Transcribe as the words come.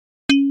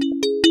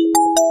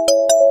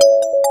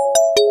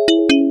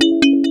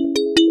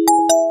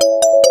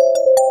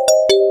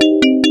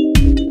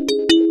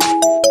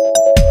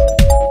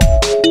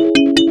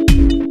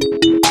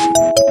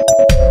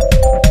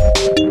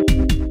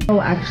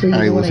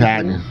What's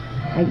happening?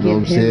 I give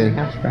him saying?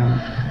 hash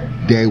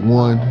brown. Day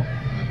one,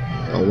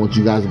 I want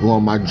you guys to go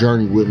on my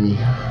journey with me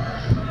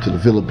to the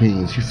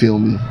Philippines. You feel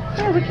me?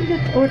 Yeah, we can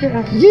just order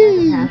a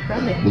hash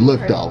brown. But look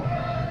though,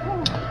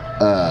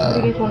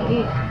 What do you guys want to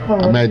eat?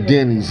 I'm at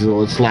Denny's,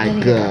 so it's like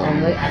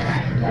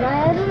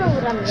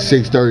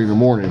 6:30 in the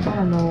morning. I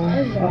don't know.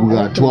 We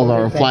got a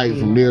 12-hour flight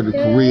from there to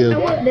Korea.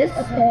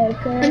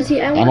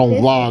 I don't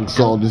vlog,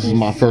 so this is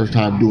my first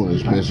time doing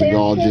this, man. So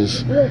y'all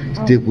just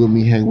stick with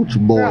me, hang with your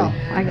boy. Bro,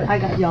 I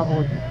got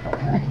y'all.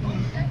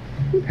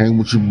 Hang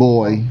with your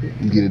boy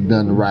and get it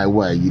done the right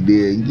way. You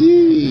did?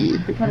 Yeah.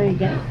 What are you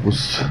getting?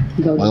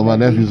 Like my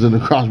nephew's in the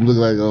cross, look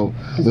like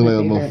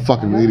I'm a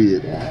fucking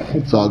idiot.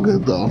 It's all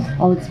good though.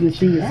 Oh, it's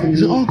missing. He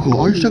said, Uncle,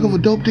 are you stuck with a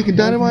dope dick and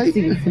dynamite?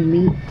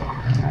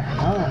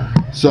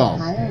 So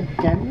I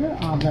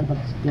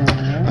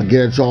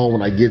get it y'all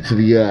when I get to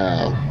the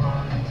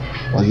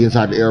when I get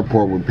inside the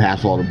airport, we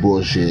pass all the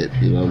bullshit,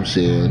 you know what I'm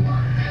saying?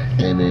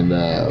 And then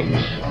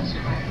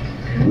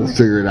we'll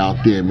figure it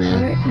out there,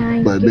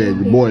 man. But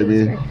man, your boy,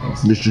 man,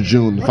 Mr.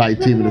 June, the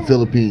fight team in the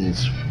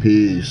Philippines.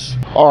 Peace.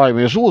 All right,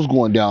 man. So what's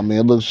going down,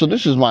 man? Look, so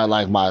this is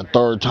my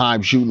third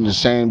time shooting the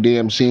same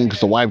damn scene because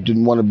the wife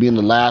didn't want to be in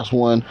the last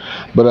one.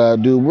 But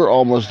dude, we're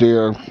almost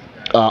there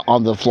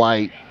on the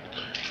flight.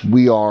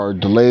 We are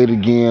delayed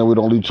again. We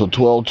don't leave till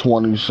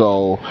 12:20.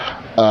 So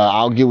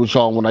I'll get with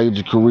y'all when I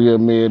get to Korea,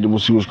 man. We'll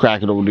see what's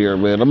cracking over there,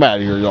 man. I'm out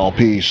of here, y'all.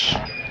 Peace.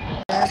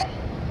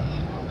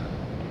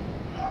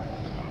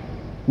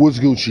 What's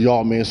Gucci,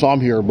 y'all, man? So I'm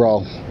here,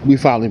 bro. We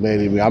finally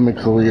made it, man. I'm in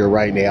Korea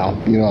right now.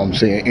 You know what I'm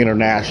saying?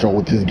 International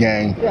with this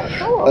gang.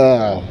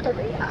 Yeah,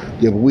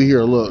 but we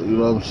here, look, you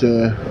know what I'm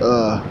saying?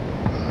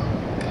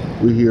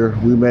 We here.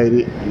 We made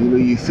it. You know,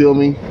 you feel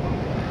me?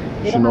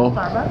 You know?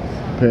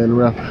 Paying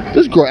around.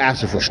 This girl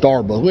asking for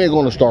Starbucks. We ain't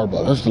going to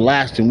Starbucks. That's the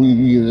last thing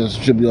we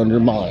should be on your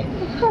mind.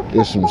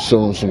 There's some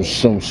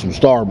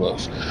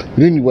Starbucks.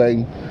 But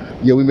anyway,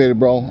 yeah, we made it,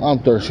 bro. I'm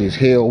thirsty as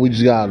hell. We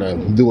just gotta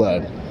do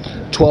a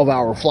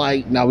 12-hour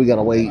flight. Now we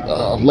gotta wait.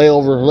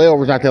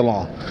 Layover's not that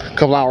long. A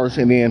couple hours,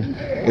 and then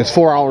it's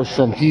 4 hours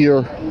from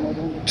here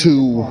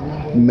to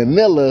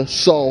Manila.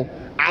 So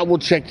I will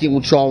check in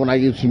with y'all when I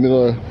get to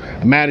Manila.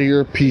 I'm out of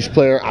here. Peace,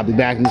 player. I'll be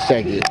back in a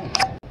second.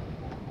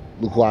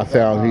 Look what I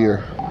found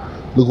here.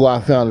 Look what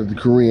I found at the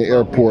Korean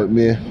airport,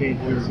 man. You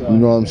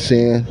know what I'm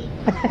saying?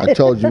 I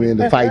told you, man,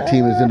 the fight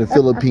team is in the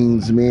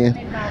Philippines, man.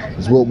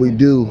 It's what we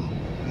do,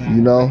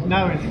 you know?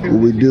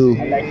 What we do.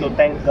 I'd like to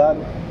thank God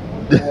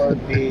for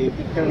the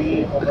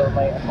victory over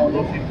my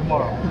opponent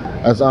tomorrow.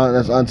 That's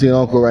auntie and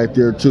uncle right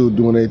there, too,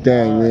 doing their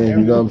thing, man. You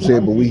know what I'm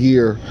saying? But we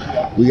here.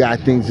 We got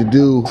things to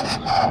do.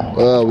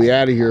 We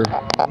out of here.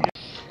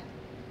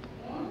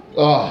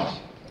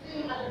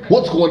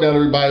 What's going down,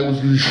 everybody?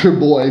 What's your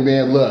boy,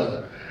 man? Look.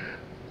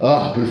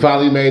 We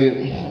finally made it.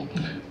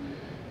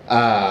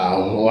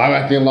 I'm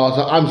at the in-laws.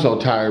 I'm so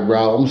tired,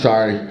 bro. I'm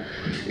sorry.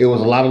 It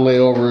was a lot of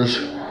layovers.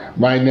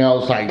 Right now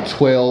it's like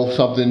 12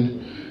 something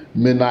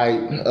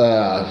midnight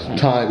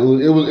time.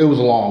 It was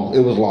a long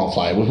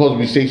flight. It was supposed to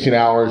be 16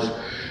 hours.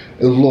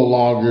 It was a little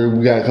longer.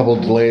 We got a couple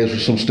of delays for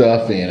some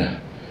stuff, and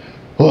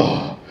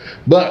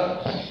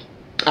but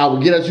I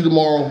will get at you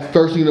tomorrow,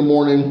 first thing in the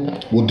morning.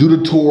 We'll do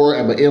the tour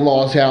at my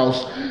in-laws'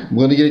 house. I'm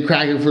gonna get it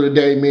cracking for the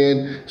day,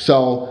 man.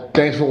 So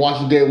thanks for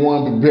watching day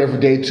one. Prepare for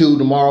day two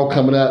tomorrow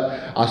coming up.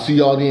 I'll see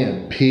y'all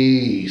then.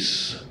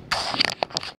 Peace.